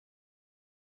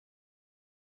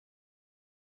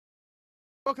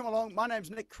Welcome along. My name's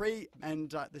Nick Cree,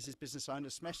 and this is Business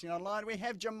Owners Smashing Online. We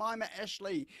have Jemima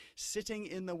Ashley sitting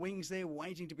in the wings there,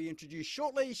 waiting to be introduced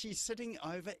shortly. She's sitting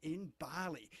over in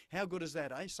Bali. How good is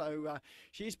that, eh? So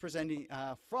she's presenting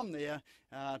from there,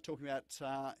 talking about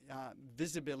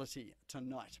visibility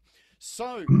tonight.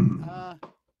 So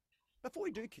before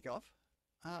we do kick off,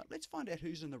 let's find out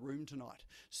who's in the room tonight.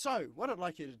 So what I'd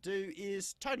like you to do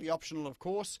is, totally optional of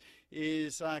course,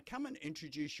 is come and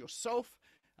introduce yourself,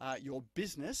 your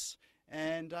business,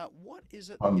 and what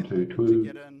is it that you're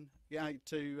hoping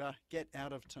to get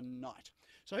out of tonight.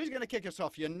 So who's going to kick us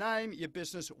off? Your name, your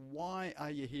business, why are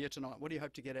you here tonight? What do you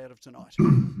hope to get out of tonight?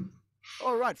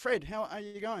 All right, Fred, how are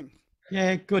you going?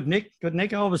 Yeah, good, Nick. Good,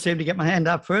 Nick. I always seem to get my hand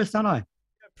up first, don't I?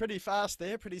 Pretty fast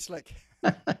there, pretty slick.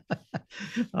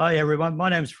 Hi, everyone. My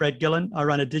name's Fred Gillen. I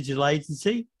run a digital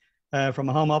agency from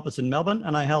a home office in Melbourne,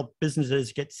 and I help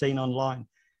businesses get seen online.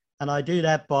 And I do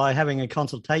that by having a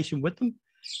consultation with them.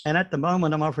 And at the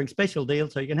moment, I'm offering special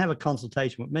deals, so you can have a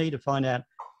consultation with me to find out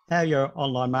how your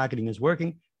online marketing is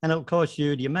working. And it'll cost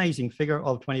you the amazing figure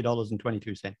of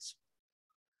 $20.22.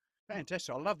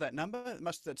 Fantastic. I love that number.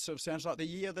 That sort of sounds like the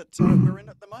year that we're in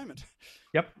at the moment.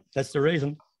 Yep, that's the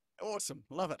reason. Awesome.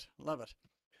 Love it. Love it.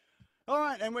 All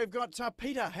right. And we've got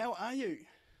Peter. How are you?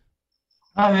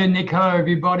 Hi there, Nick. Hello,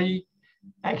 everybody.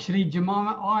 Actually,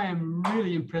 Jemima, I am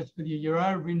really impressed with you. You're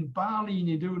over in Bali and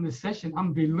you're doing a session.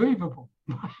 Unbelievable.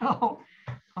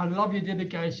 I love your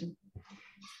dedication.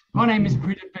 My name is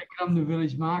Peter Beckett. I'm the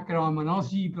village marketer. I'm an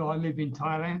Aussie, but I live in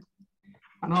Thailand.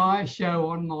 And I show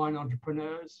online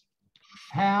entrepreneurs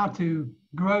how to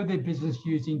grow their business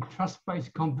using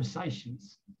trust-based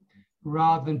conversations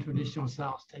rather than traditional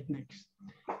sales techniques.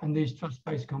 And these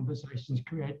trust-based conversations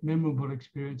create memorable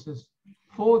experiences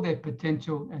for their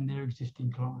potential and their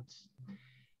existing clients.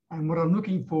 And what I'm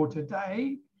looking for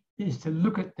today is to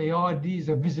look at the ideas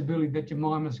of visibility that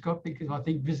Jemima's got, because I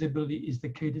think visibility is the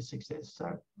key to success.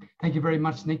 So thank you very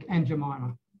much, Nick and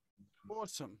Jemima.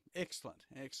 Awesome. Excellent.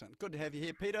 Excellent. Good to have you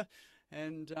here, Peter.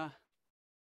 And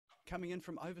coming in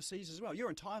from overseas as well. You're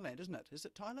in Thailand, isn't it? Is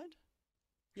it Thailand?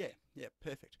 Yeah,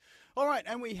 perfect. All right,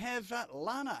 and we have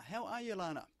Lana. How are you,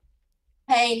 Lana?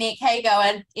 Hey, Nick. How you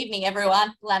going? Evening,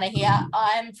 everyone. Lana here.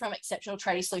 I'm from Exceptional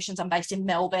Tradie Solutions. I'm based in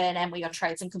Melbourne, and we are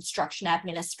trades and construction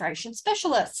administration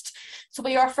specialist. So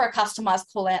we offer a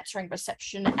customised call answering,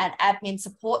 reception and admin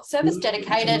support service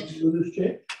dedicated.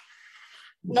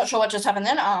 Not sure what just happened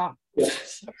then. A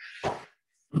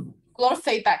lot of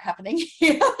feedback happening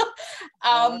here.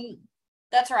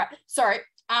 That's all right. Sorry.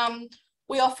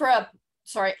 We offer a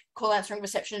call answering,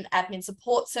 reception and admin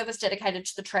support service dedicated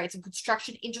to the trades and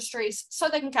construction industries, so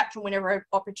they can capture whenever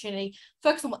opportunity,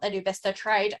 focus on what they do best, their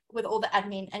trade, with all the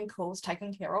admin and calls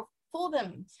taken care of for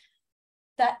them.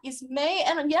 That is me.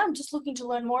 And yeah, I'm just looking to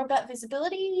learn more about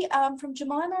visibility from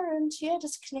Jemima, and yeah,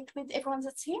 just connect with everyone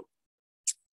that's here.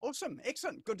 Awesome.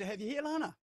 Excellent. Good to have you here,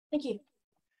 Lana. Thank you.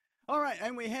 All right.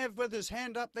 And we have with his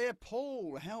hand up there,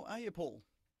 Paul. How are you, Paul?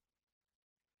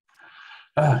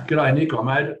 G'day, Nick. I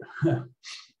made it.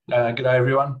 G'day,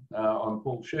 everyone. I'm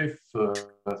Paul Sheaf for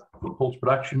Paul's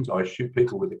Productions. I shoot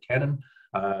people with a Canon,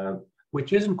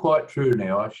 which isn't quite true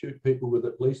now. I shoot people with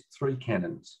at least 3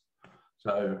 Canons.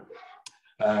 So,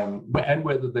 and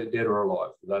whether they're dead or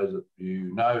alive. For those of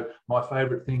you know, my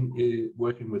favourite thing is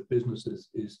working with businesses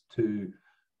is to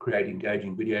create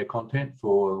engaging video content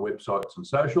for websites and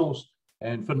socials.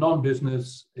 And for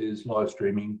non-business is live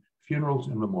streaming funerals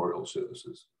and memorial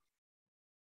services.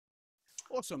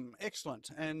 Awesome. Excellent.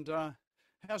 And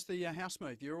how's the house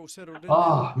move? You're all settled in?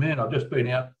 Oh, man, I've just been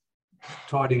out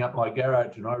tidying up my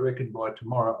garage, and I reckon by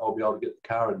tomorrow I'll be able to get the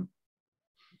car in.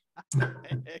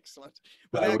 Excellent.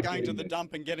 Without going to the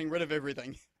dump and getting rid of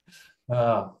everything.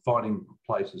 Finding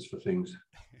places for things.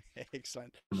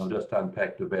 Excellent. And I've just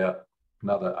unpacked about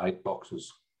another 8 boxes.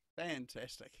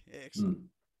 Fantastic. Excellent.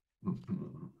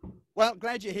 Well,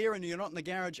 glad you're here and you're not in the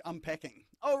garage unpacking.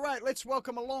 All right, let's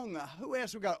welcome along. Who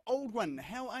else we got? Aldwin.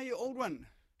 How are you, Aldwin?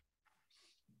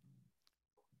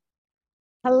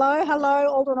 Hello,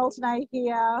 Aldwin Alternate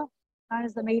here, known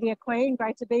as the Media Queen.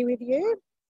 Great to be with you.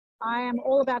 I am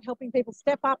all about helping people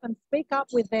step up and speak up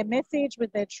with their message,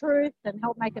 with their truth, and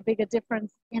help make a bigger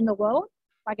difference in the world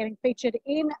by getting featured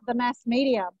in the mass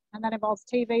media. And that involves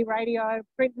TV, radio,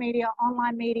 print media,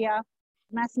 online media.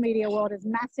 Mass media world is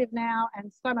massive now,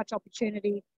 and so much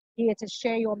opportunity here to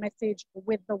share your message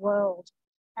with the world.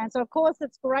 And so, of course,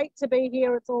 it's great to be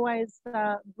here. It's always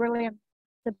brilliant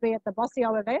to be at the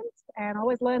Bossio events, and I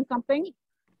always learn something.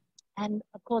 And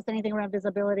of course, anything around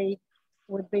visibility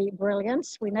would be brilliant.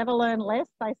 We never learn less,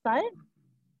 they say.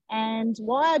 And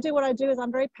why I do what I do is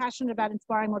I'm very passionate about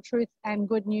inspiring more truth and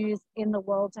good news in the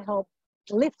world to help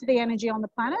lift the energy on the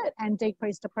planet and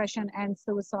decrease depression and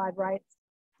suicide rates.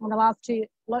 In the last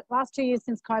two years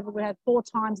since COVID, we had 4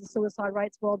 times the suicide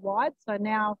rates worldwide. So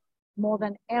now more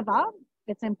than ever,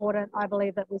 it's important, I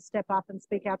believe, that we step up and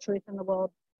speak our truth in the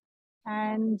world.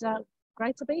 And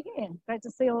great to be here. Great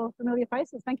to see all familiar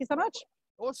faces. Thank you so much.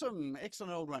 Awesome.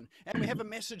 Excellent, old one. And we have a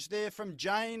message there from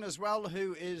Jane as well,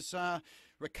 who is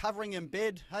recovering in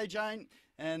bed. Hey, Jane.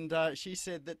 And she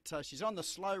said that she's on the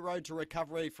slow road to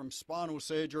recovery from spinal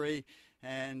surgery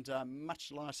and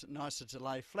much nicer to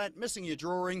lay flat, missing your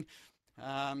drawing,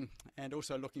 and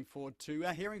also looking forward to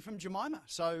hearing from Jemima.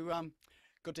 So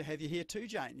good to have you here too,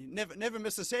 Jane. You never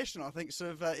miss a session, I think.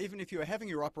 So even if you were having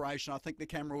your operation, I think the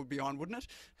camera would be on, wouldn't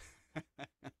it?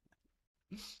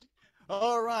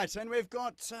 All right, and we've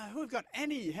got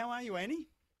Annie. How are you, Annie?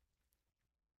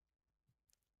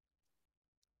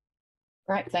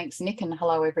 Great, thanks, Nick, and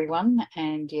hello, everyone.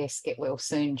 And yes, get well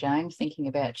soon, James. Thinking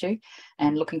about you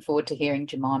and looking forward to hearing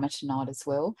Jemima tonight as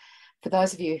well. For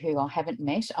those of you who I haven't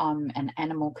met, I'm an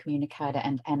animal communicator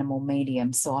and animal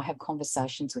medium. So I have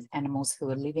conversations with animals who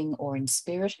are living or in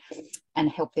spirit and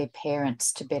help their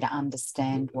parents to better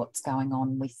understand what's going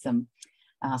on with them.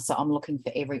 So I'm looking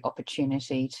for every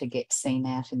opportunity to get seen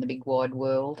out in the big wide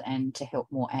world and to help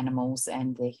more animals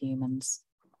and their humans.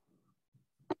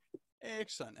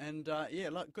 Excellent. And yeah,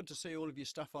 look, good to see all of your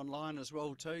stuff online as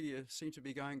well too. You seem to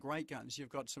be going great guns. You've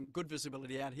got some good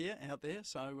visibility out there.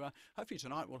 So hopefully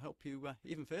tonight will help you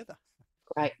even further.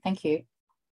 Great. Thank you.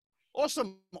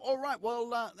 Awesome. All right.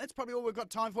 Well, that's probably all we've got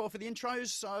time for the intros.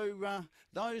 So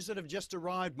those that have just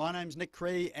arrived, my name's Nick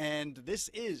Cree, and this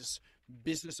is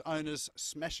Business Owners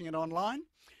Smashing It Online.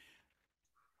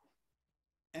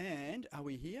 And are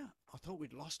we here? I thought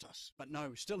we'd lost us, but no,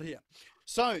 we're still here.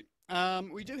 So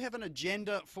we do have an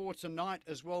agenda for tonight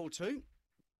as well too.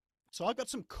 So I've got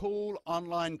some cool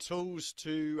online tools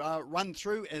to run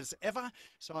through as ever.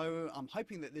 So I'm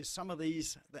hoping that there's some of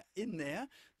these in there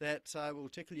that will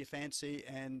tickle your fancy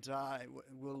and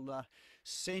will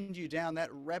send you down that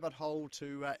rabbit hole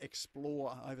to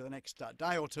explore over the next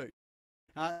day or two.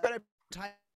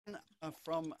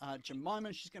 From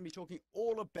Jemima. She's going to be talking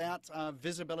all about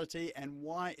visibility and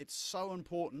why it's so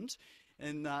important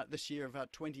in this year of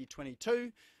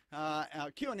 2022.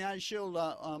 Our Q&A, she'll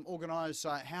organise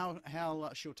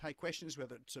how she'll take questions,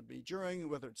 whether it's to be during,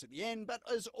 whether it's at the end. But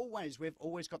as always, we've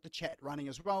always got the chat running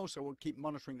as well, so we'll keep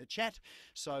monitoring the chat.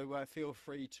 So feel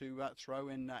free to throw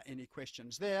in any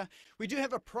questions there. We do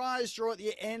have a prize draw at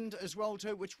the end as well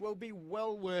too, which will be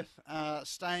well worth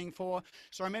staying for.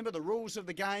 So remember, the rules of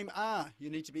the game are you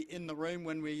need to be in the room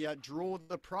when we draw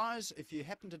the prize. If you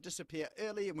happen to disappear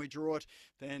early and we draw it,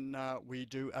 then we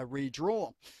do a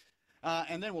redraw.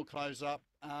 And then we'll close up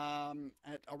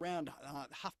at around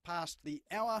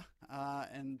 1:30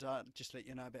 and just let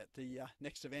you know about the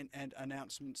next event and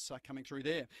announcements coming through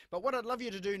there. But what I'd love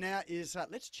you to do now is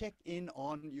let's check in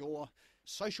on your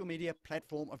social media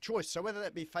platform of choice. So whether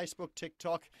that be Facebook,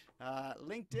 TikTok,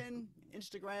 LinkedIn,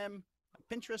 Instagram,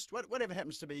 Pinterest, whatever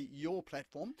happens to be your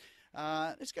platform,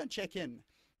 let's go and check in.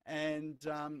 And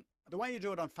the way you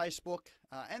do it on Facebook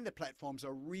and the platforms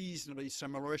are reasonably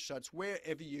similar, so it's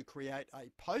wherever you create a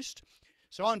post.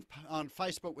 So on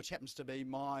Facebook, which happens to be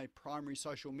my primary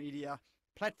social media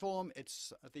platform,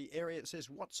 it's the area that says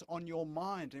what's on your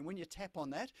mind, and when you tap on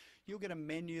that, you'll get a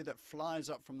menu that flies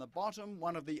up from the bottom.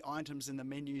 One of the items in the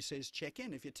menu says check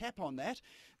in. If you tap on that,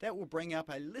 that will bring up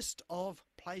a list of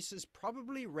places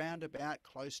probably roundabout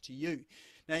close to you.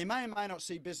 Now, you may or may not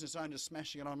see Business Owners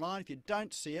Smashing It Online. If you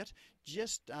don't see it,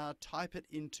 just type it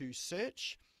into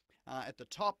search at the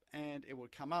top and it will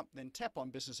come up. Then tap on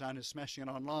Business Owners Smashing It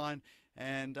Online,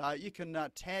 and you can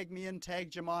tag me in, tag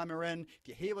Jemima in. If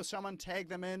you're here with someone, tag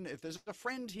them in. If there's a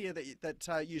friend here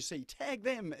that you see, tag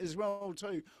them as well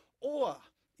too. Or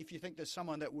if you think there's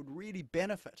someone that would really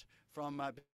benefit from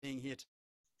being here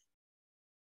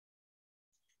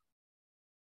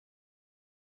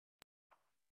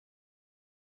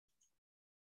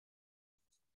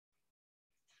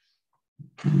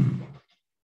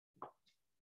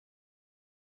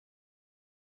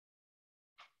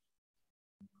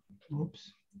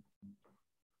Oops.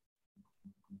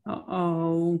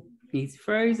 Uh-oh, he's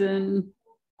frozen.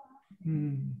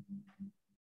 Big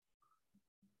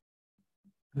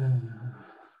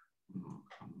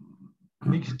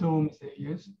storms there,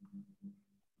 yes.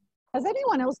 Has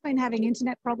anyone else been having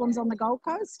internet problems on the Gold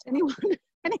Coast? Anyone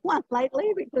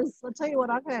lately? Because I'll tell you what,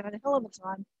 I've had a hell of a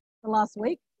time the last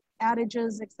week.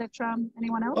 Outages, etc.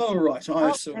 Anyone else? All right,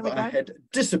 I had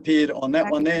disappeared on that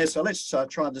one there, so let's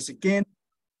try this again.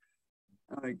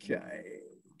 Okay,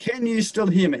 can you still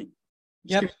hear me?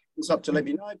 Yep. It's up to let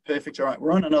me know. Perfect. All right,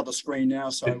 we're on another screen now.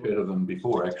 So Bit better than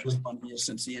before, actually. One here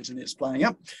since the internet's playing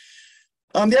up.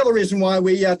 The other reason why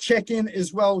we check in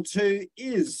as well too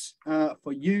is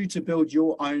for you to build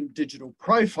your own digital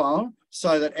profile,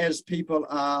 so that as people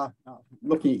are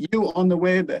looking at you on the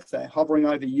web, if they're hovering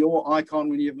over your icon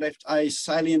when you've left a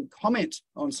salient comment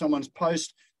on someone's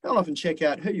post, they'll often check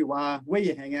out who you are, where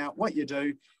you hang out, what you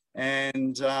do,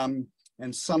 and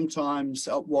sometimes,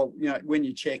 well, you know, when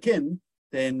you check in,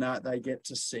 then they get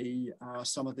to see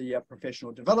some of the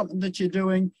professional development that you're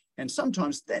doing. And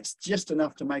sometimes that's just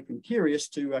enough to make them curious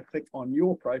to click on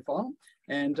your profile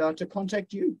and to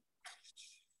contact you.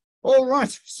 All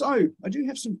right, so I do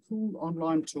have some cool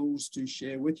online tools to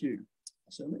share with you.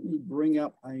 So let me bring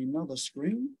up another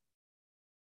screen.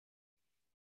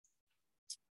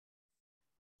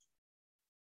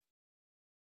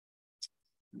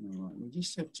 All right, we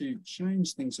just have to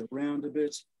change things around a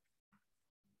bit.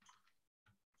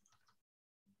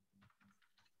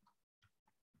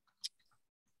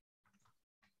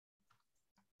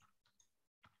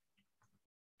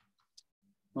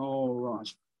 All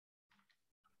right.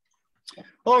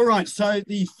 All right, so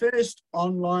the first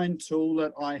online tool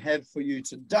that I have for you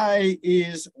today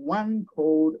is one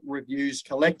called Reviews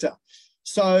Collector.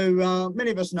 So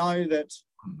many of us know that,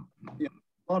 you know,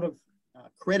 a lot of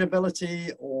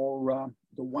credibility or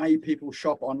the way people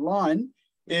shop online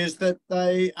is that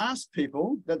they ask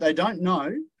people that they don't know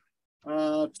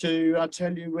to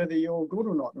tell you whether you're good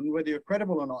or not and whether you're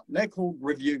credible or not. And they're called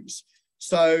reviews.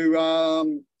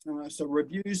 So so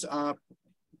reviews are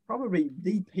probably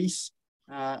the piece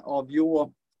of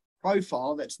your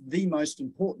profile that's the most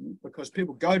important, because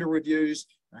people go to reviews,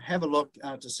 have a look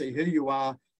to see who you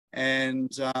are, and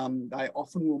they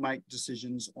often will make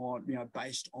decisions on, you know,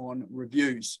 based on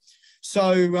reviews.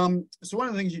 So so one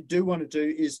of the things you do want to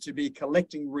do is to be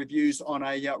collecting reviews on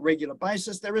a regular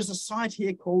basis. There is a site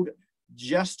here called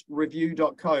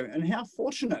justreview.co, and how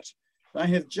fortunate, they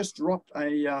have just dropped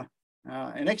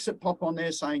an exit pop on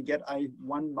there saying get a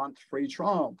 1 month free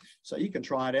trial. So you can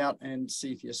try it out and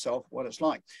see for yourself what it's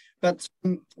like. But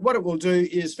what it will do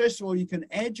is, first of all, you can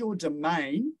add your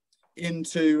domain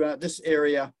into this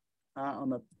area on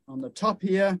the top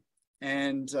here,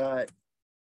 and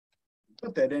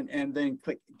put that in, and then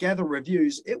click gather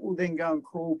reviews. It will then go and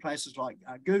crawl places like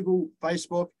Google,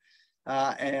 Facebook,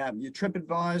 your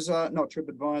TripAdvisor, not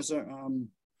TripAdvisor,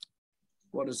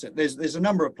 what is it? There's a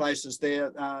number of places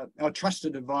there. Our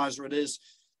trusted advisor it is,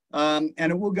 and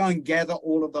it will go and gather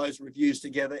all of those reviews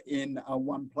together in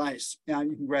one place. Now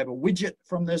you can grab a widget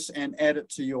from this and add it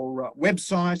to your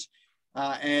website,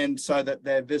 and so that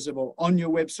they're visible on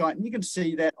your website. And you can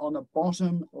see that on the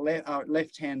bottom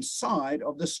left-hand side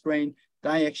of the screen,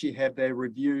 they actually have their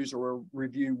reviews or a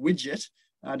review widget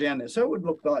down there. So it would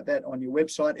look like that on your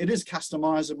website. It is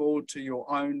customizable to your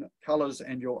own colors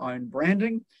and your own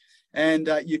branding. And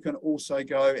you can also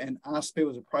go and ask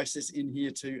people, there's a process in here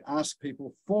to ask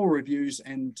people for reviews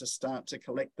and to start to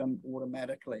collect them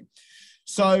automatically.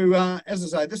 So as I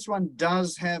say, this one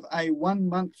does have a 1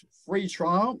 month free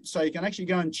trial. So you can actually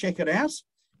go and check it out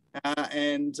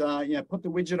and you know, put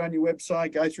the widget on your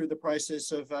website, go through the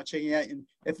process of checking out. And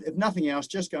if nothing else,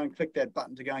 just go and click that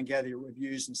button to go and gather your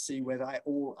reviews and see where they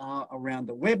all are around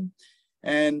the web.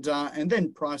 And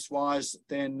then price-wise,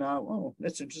 then, oh,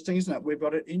 that's interesting, isn't it? We've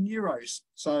got it in euros.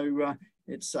 So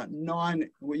it's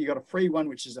well, you got a free one,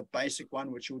 which is a basic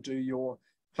one, which will do your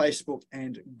Facebook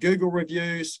and Google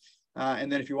reviews.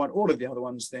 And then if you want all of the other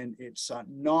ones, then it's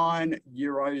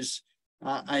 €9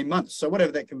 a month. So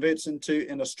whatever that converts into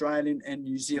in Australian and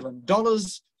New Zealand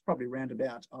dollars, probably around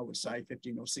about, I would say,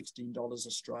 $15 or $16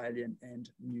 Australian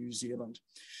and New Zealand.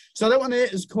 So that one there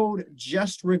is called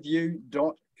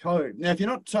justreview.co. Now, if you're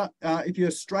not, if you're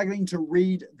struggling to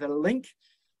read the link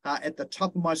at the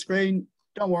top of my screen,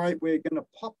 don't worry, we're going to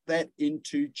pop that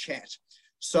into chat.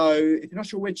 So if you're not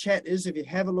sure where chat is, if you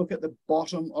have a look at the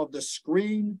bottom of the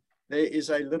screen, there is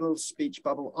a little speech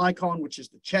bubble icon, which is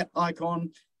the chat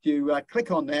icon. If you click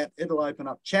on that, it'll open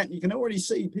up chat. You can already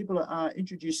see people are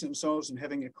introducing themselves and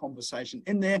having a conversation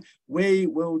in there. We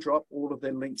will drop all of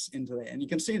their links into there. And you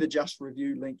can see the Just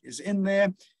Review link is in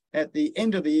there. At the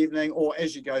end of the evening, or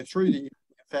as you go through the evening,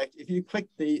 in fact, if you click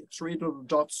the 3 little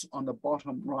dots on the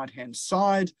bottom right-hand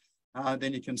side,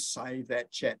 then you can save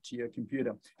that chat to your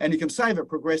computer. And you can save it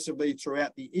progressively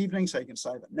throughout the evening. So you can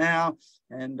save it now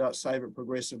and save it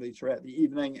progressively throughout the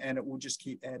evening, and it will just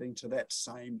keep adding to that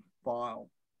same file.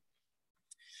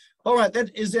 All right,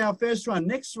 that is our first one.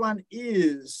 Next one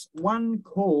is one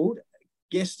called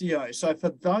Guestio. So for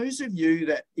those of you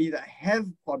that either have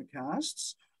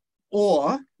podcasts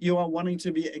or you are wanting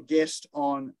to be a guest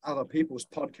on other people's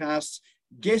podcasts,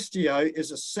 Guestio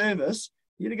is a service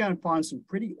for you to go and find some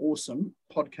pretty awesome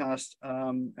podcast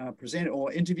presenter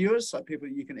or interviewers, so people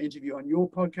you can interview on your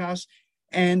podcast,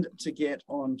 and to get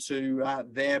onto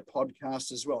their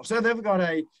podcast as well. So they've got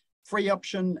a free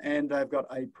option and they've got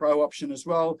a pro option as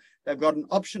well. They've got an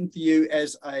option for you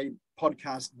as a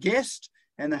podcast guest,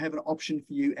 and they have an option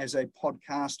for you as a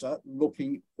podcaster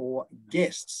looking for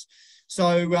guests.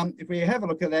 So if we have a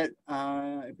look at that,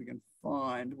 if we can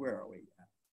find, where are we?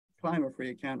 Claim a free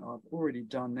account. I've already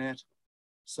done that.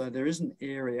 So there is an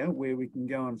area where we can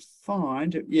go and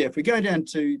find it. Yeah, if we go down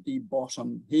to the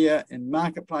bottom here in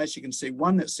Marketplace, you can see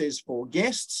one that says for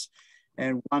guests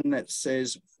and one that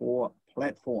says for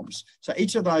platforms. So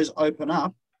each of those open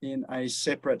up in a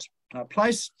separate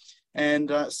place.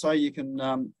 And so you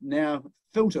can now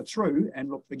filter through and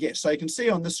look for guests. So you can see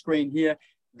on the screen here,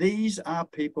 these are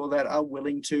people that are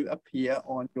willing to appear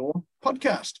on your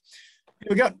podcast.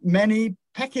 We've got Manny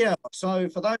Pacquiao. So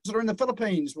for those that are in the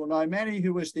Philippines, will know Manny,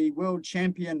 who was the world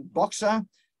champion boxer.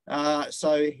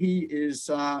 So he is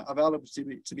available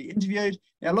to be interviewed.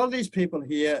 Now, a lot of these people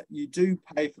here, you do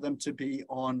pay for them to be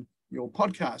on your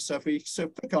podcast. So if we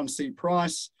click on see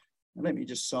price, and let me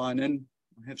just sign in.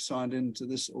 I have signed into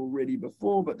this already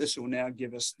before, but this will now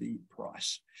give us the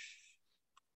price.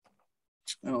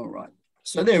 All right.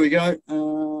 So there we go.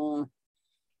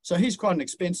 So he's quite an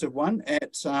expensive one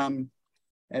at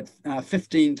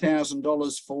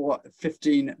 $15,000 for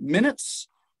 15 minutes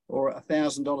or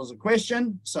 $1,000 a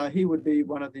question. So he would be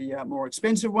one of the more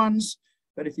expensive ones.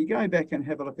 But if you go back and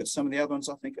have a look at some of the other ones,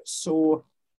 I think it saw,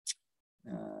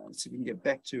 let's see if we can get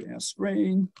back to our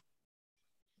screen.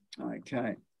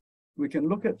 Okay. We can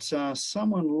look at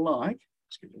someone like,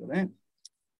 let's get rid of that,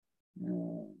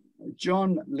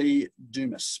 John Lee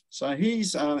Dumas. So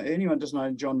he's, anyone doesn't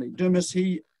know John Lee Dumas,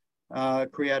 he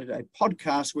created a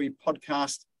podcast where he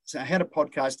had a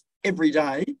podcast every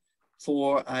day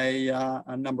for a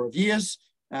number of years,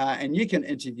 and you can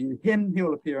interview him.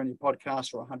 He'll appear on your podcast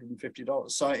for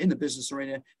 $150. So in the business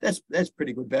arena, that's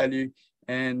pretty good value,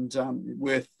 and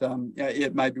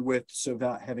it may be worth sort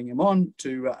of having him on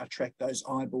to attract those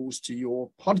eyeballs to your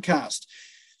podcast.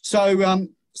 So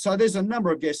so there's a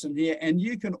number of guests in here, and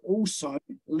you can also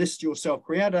list yourself,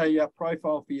 create a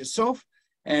profile for yourself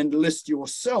and list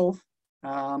yourself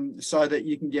so that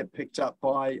you can get picked up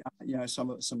by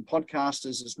some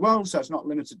podcasters as well. So it's not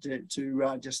limited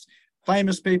to just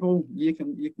famous people. You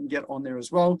can get on there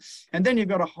as well. And then you've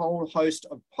got a whole host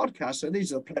of podcasts. So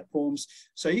these are the platforms.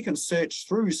 So you can search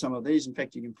through some of these. In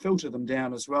fact, you can filter them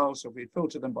down as well. So if we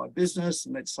filter them by business,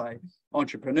 and let's say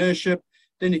entrepreneurship,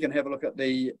 then you can have a look at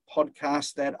the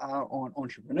podcasts that are on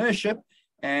entrepreneurship,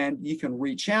 and you can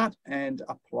reach out and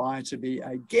apply to be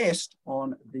a guest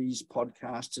on these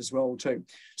podcasts as well too.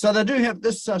 So they do have,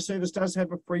 this service does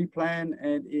have a free plan,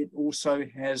 and it also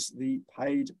has the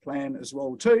paid plan as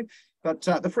well too. But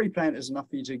the free plan is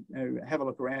enough for you to have a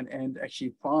look around and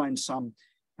actually find some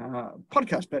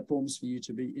podcast platforms for you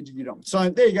to be interviewed on. So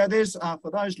there you go. There's for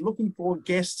those looking for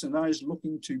guests and those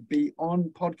looking to be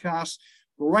on podcasts,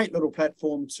 great little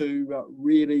platform to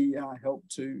really help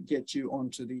to get you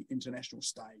onto the international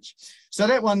stage. So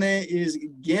that one there is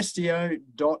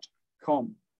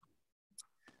guestio.com.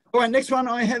 All right, next one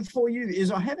I have for you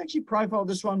is, I have actually profiled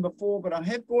this one before, but I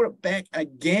have brought it back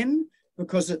again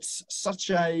because it's such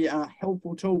a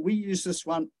helpful tool. We use this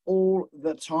one all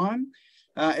the time.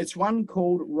 It's one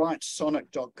called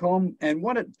writesonic.com, and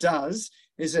what it does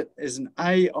is it is an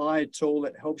AI tool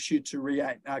that helps you to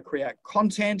create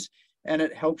content, and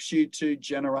it helps you to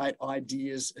generate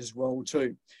ideas as well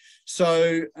too.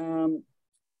 So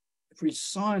if we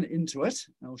sign into it,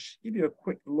 I'll give you a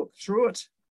quick look through it.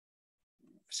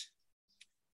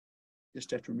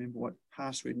 Just have to remember what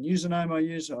password and username I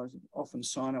use. I often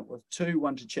sign up with two,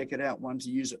 one to check it out, one to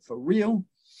use it for real.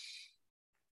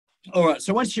 All right,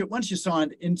 so once you're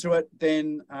signed into it,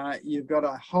 then you've got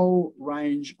a whole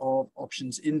range of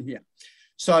options in here.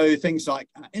 So things like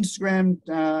Instagram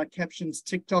captions,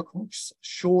 TikTok hooks,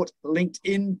 short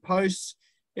LinkedIn posts.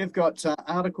 You've got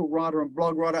article writer and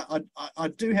blog writer. I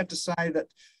do have to say that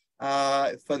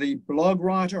for the blog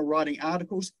writer writing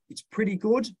articles, it's pretty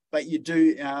good, but you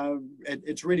do,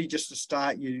 it's really just a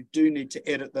start. You do need to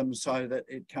edit them so that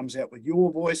it comes out with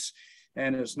your voice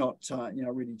and it's not,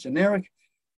 really generic.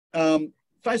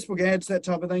 Facebook ads, that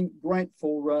type of thing, great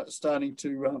for starting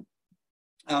to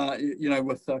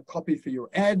with copy for your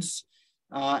ads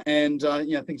and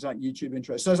things like YouTube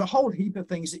intros. So there's a whole heap of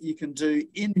things that you can do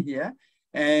in here,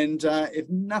 and if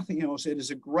nothing else, it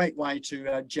is a great way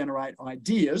to generate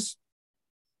ideas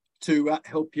to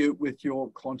help you with your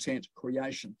content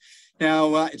creation.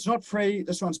 Now, it's not free.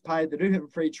 This one's paid. They do have a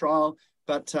free trial,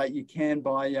 but you can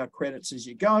buy credits as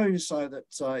you go, so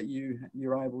that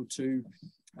you're able to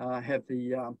have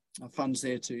the funds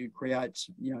there to create,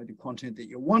 the content that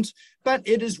you want. But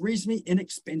it is reasonably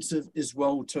inexpensive as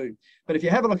well too. But if you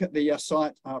have a look at the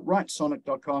site,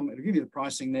 rightsonic.com, it'll give you the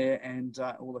pricing there and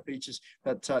all the features.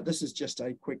 But this is just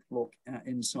a quick look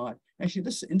inside. Actually,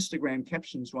 this Instagram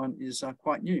captions one is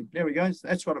quite new. There we go.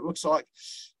 That's what it looks like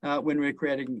when we're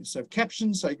creating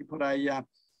captions. So you can put a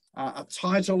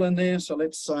title in there. So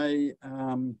let's say,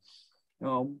 what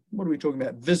are we talking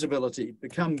about? Visibility,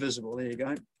 become visible. There you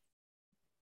go.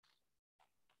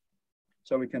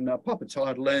 So we can pop a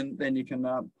title in, then you can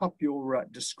pop your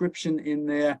description in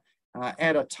there,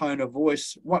 add a tone of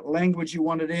voice, what language you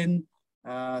want it in.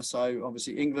 So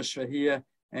obviously English for here.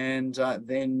 And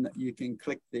then you can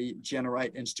click the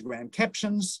generate Instagram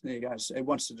captions. There you go. So it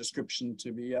wants the description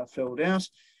to be filled out.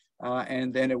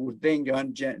 And then it would then go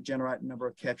and generate a number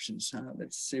of captions.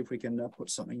 Let's see if we can put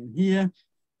something in here.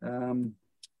 How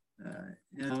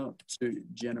to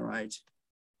generate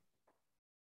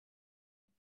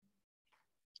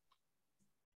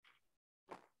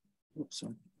oops, I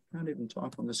can't even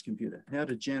type on this computer. How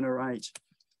to generate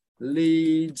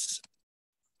leads,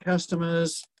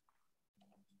 customers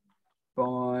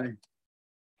by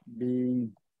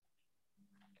being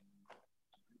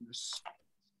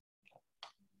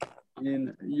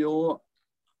in your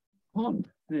pond.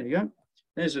 There you go.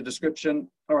 There's a description.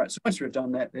 All right, so once we've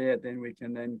done that there, then we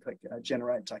can then click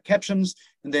generate captions.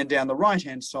 And then down the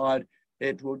right-hand side,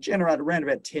 it will generate around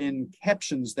about 10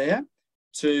 captions there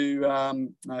to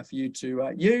for you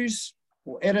to use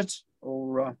or edit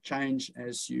or change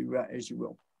as you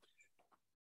will.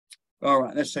 All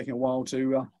right, that's taking a while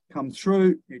to come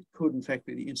through. It could, in fact,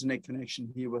 be the internet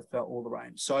connection here with all the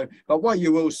rain. So, but what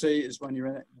you will see is when you're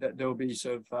in it, that there will be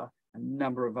sort of a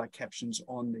number of captions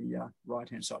on the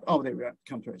right-hand side. Oh, there we go,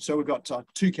 come through. So we've got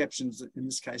 2 captions in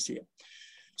this case here.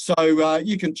 So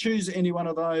you can choose any one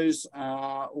of those,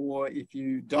 or if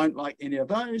you don't like any of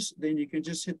those, then you can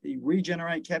just hit the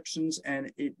regenerate captions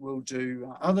and it will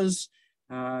do others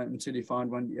until you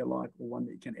find one that you like or one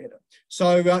that you can edit.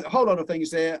 So a whole lot of things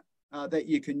there that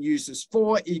you can use this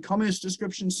for: e-commerce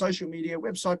description, social media,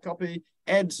 website copy,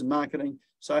 ads and marketing.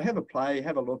 So have a play,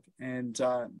 have a look, and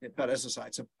but as I say,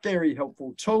 it's a very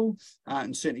helpful tool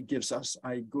and certainly gives us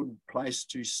a good place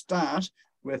to start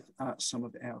with some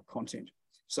of our content.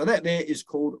 So that there is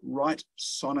called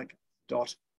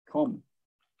rightsonic.com.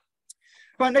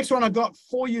 Right, next one I've got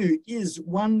for you is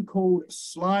one called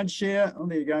SlideShare. Oh,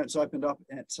 there you go, it's opened up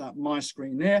at my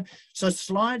screen there. So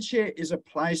SlideShare is a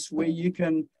place where you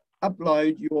can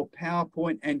upload your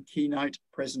PowerPoint and Keynote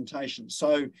presentation.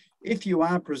 So if you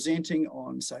are presenting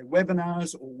on, say,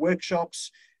 webinars or workshops,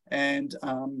 and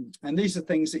these are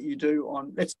things that you do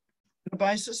on let's say, a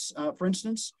basis, for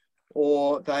instance,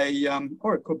 or they,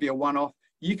 or it could be a one-off.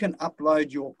 You can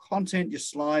upload your content, your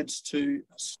slides to,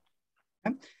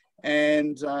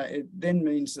 and it then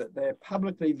means that they're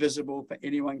publicly visible for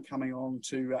anyone coming on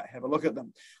to have a look at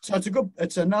them. So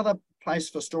it's another place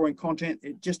for storing content.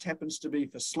 It just happens to be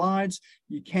for slides.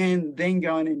 You can then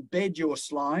go and embed your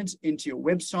slides into your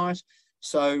website.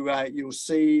 So you'll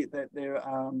see that there,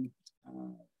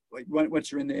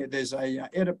 once you're in there, there's a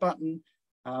edit button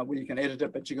where you can edit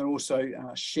it, but you can also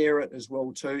share it as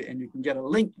well too, and you can get a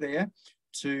link there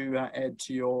to add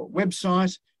to your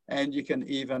website. And you can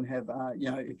even have,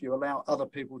 if you allow other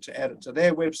people to add it to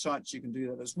their websites, you can do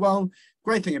that as well.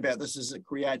 Great thing about this is it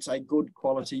creates a good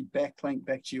quality backlink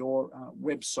back to your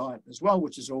website as well,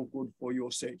 which is all good for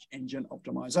your search engine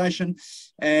optimization.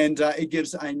 And it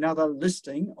gives another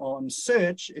listing on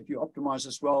search, if you optimize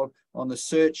as well on the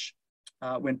search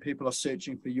when people are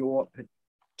searching for your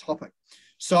topic.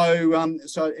 So,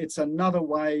 so it's another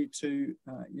way to,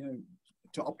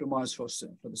 to optimize for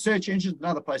the search engine,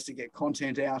 another place to get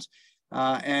content out.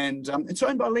 And it's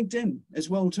owned by LinkedIn as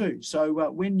well too. So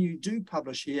when you do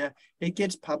publish here, it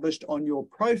gets published on your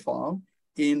profile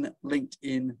in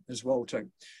LinkedIn as well too.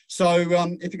 So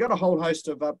if you've got a whole host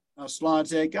of slides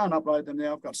there, go and upload them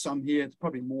now. I've got some here. There's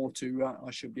probably more to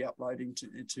I should be uploading to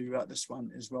this one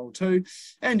as well too.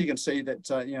 And you can see that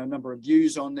a number of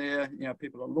views on there.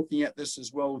 People are looking at this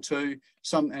as well too.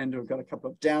 And we've got a couple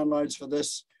of downloads for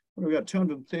this. We've got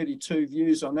 232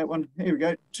 views on that one. Here we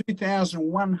go,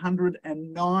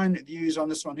 2,109 views on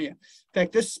this one here. In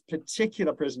fact, this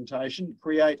particular presentation,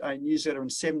 create a newsletter in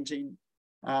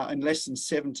less than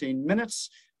 17 minutes,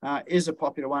 is a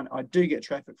popular one. I do get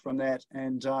traffic from that,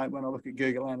 and when I look at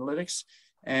Google Analytics,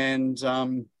 and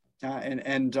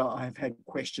I've had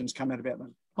questions come out about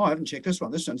them. Oh, I haven't checked this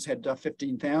one. This one's had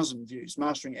 15,000 views,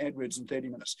 mastering AdWords in 30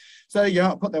 minutes. So there you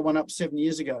go. I put that one up 7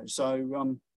 years ago.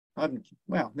 So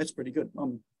wow, that's pretty good.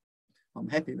 I'm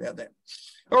happy about that.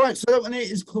 All right, so that one there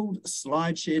is called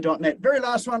slideshare.net. Very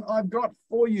last one I've got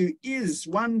for you is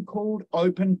one called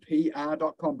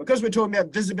openpr.com. Because we're talking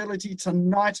about visibility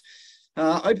tonight,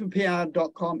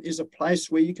 openpr.com is a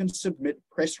place where you can submit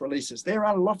press releases. There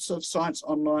are lots of sites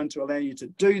online to allow you to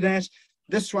do that.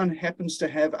 This one happens to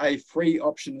have a free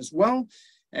option as well.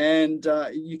 And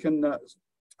you can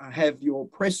have your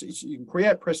press, you can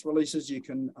create press releases, you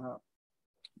can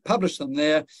publish them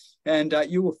there, and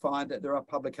you will find that there are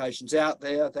publications out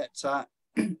there that are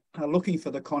looking for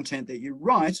the content that you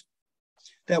write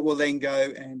that will then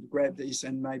go and grab these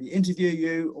and maybe interview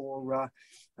you or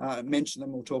mention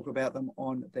them or talk about them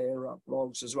on their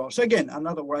blogs as well. So again,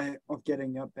 another way of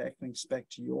getting backlinks back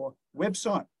to your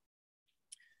website.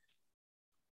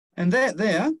 And that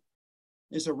there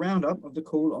is a roundup of the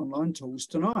cool online tools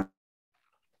tonight.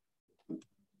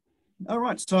 All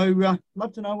right, so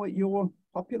love to know what your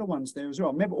popular ones there as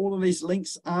well. Remember, all of these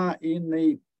links are in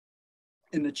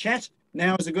the chat.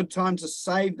 Now is a good time to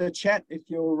save the chat if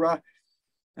you're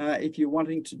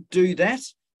wanting to do that.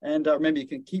 And remember, you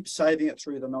can keep saving it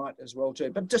through the night as well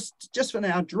too. But just for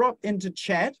now, drop into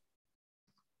chat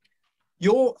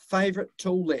your favorite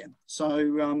tool there.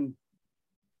 So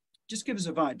just give us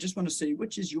a vote. Just want to see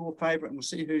which is your favorite, and we'll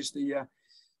see who's the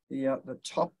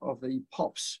top of the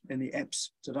pops in the apps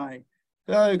today.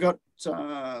 So got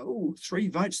 3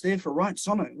 votes there for Right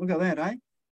Sonic. Look at that, eh?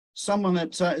 Someone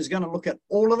that is going to look at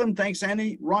all of them. Thanks,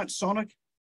 Annie. Right Sonic.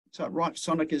 So Right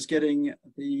Sonic is getting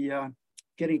to the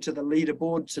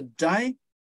leaderboard today.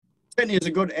 Certainly is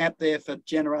a good app there for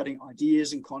generating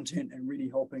ideas and content and really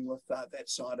helping with that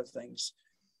side of things.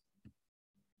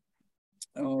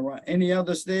 All right. Any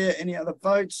others there? Any other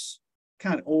votes?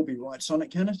 Can't all be Right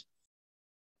Sonic, can it?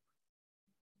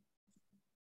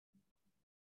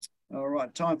 All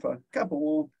right, time for a couple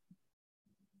more.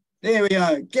 There we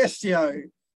go, Guestio.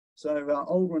 So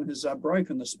Aldrin has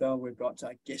broken the spell. We've got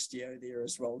Guestio there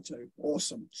as well too.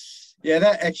 Awesome. Yeah,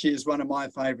 that actually is one of my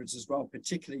favorites as well,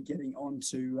 particularly getting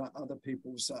onto other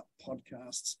people's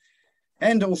podcasts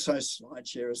and also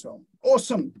SlideShare as well.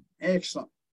 Awesome, excellent.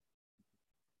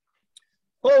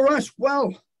 All right,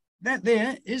 well, that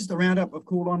there is the roundup of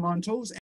cool online tools.